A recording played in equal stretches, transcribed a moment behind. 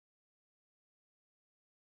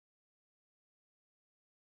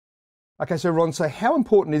Okay, so Ron, so how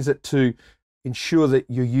important is it to ensure that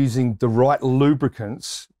you're using the right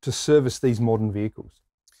lubricants to service these modern vehicles?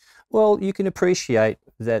 Well, you can appreciate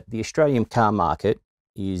that the Australian car market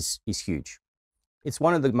is huge. It's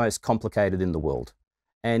one of the most complicated in the world,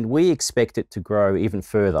 and we expect it to grow even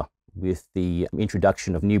further with the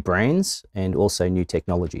introduction of new brands and also new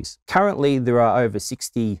technologies. Currently, there are over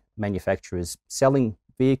 60 manufacturers selling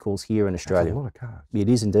vehicles here in Australia. That's a lot of cars. It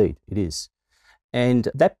is indeed, it is. And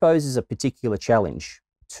that poses a particular challenge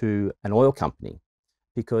to an oil company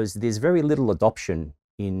because there's very little adoption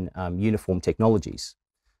in uniform technologies.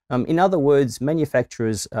 In other words,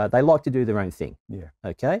 manufacturers, they like to do their own thing. Yeah.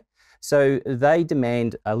 Okay? So they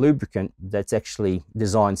demand a lubricant that's actually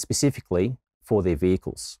designed specifically for their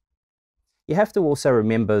vehicles. You have to also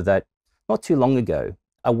remember that not too long ago,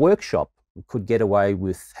 a workshop could get away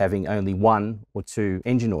with having only 1 or 2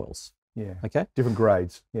 engine oils. Yeah. Okay? Different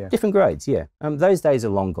grades. Yeah. Different grades, yeah. Those days are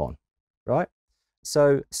long gone, right?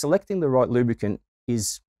 So selecting the right lubricant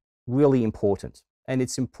is really important. And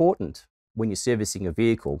it's important when you're servicing a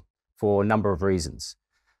vehicle for a number of reasons.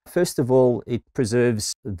 First of all, it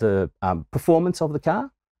preserves the performance of the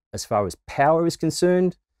car as far as power is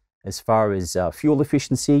concerned, as far as fuel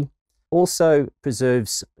efficiency. Also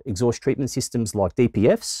preserves exhaust treatment systems like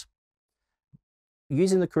DPFs.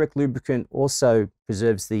 Using the correct lubricant also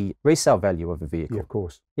preserves the resale value of a vehicle. Yeah, of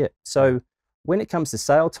course. Yeah. So when it comes to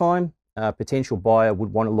sale time, a potential buyer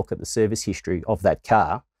would want to look at the service history of that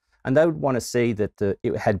car, and they would want to see that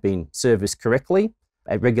it had been serviced correctly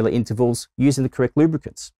at regular intervals using the correct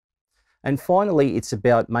lubricants. And finally, it's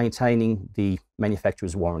about maintaining the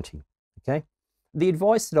manufacturer's warranty. Okay. The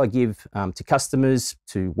advice that I give to customers,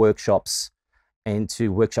 to workshops, and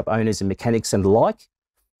to workshop owners and mechanics and the like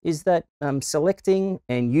is that selecting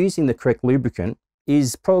and using the correct lubricant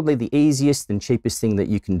is probably the easiest and cheapest thing that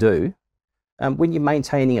you can do when you're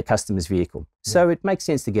maintaining a customer's vehicle. Yeah. So it makes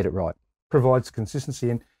sense to get it right. Provides consistency.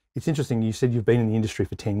 And it's interesting, you said you've been in the industry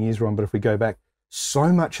for 10 years, Ron, but if we go back,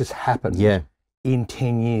 so much has happened in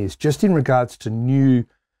 10 years, just in regards to new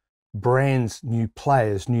brands, new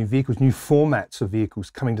players, new vehicles, new formats of vehicles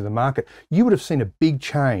coming to the market. You would have seen a big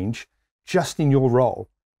change just in your role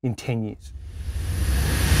in 10 years.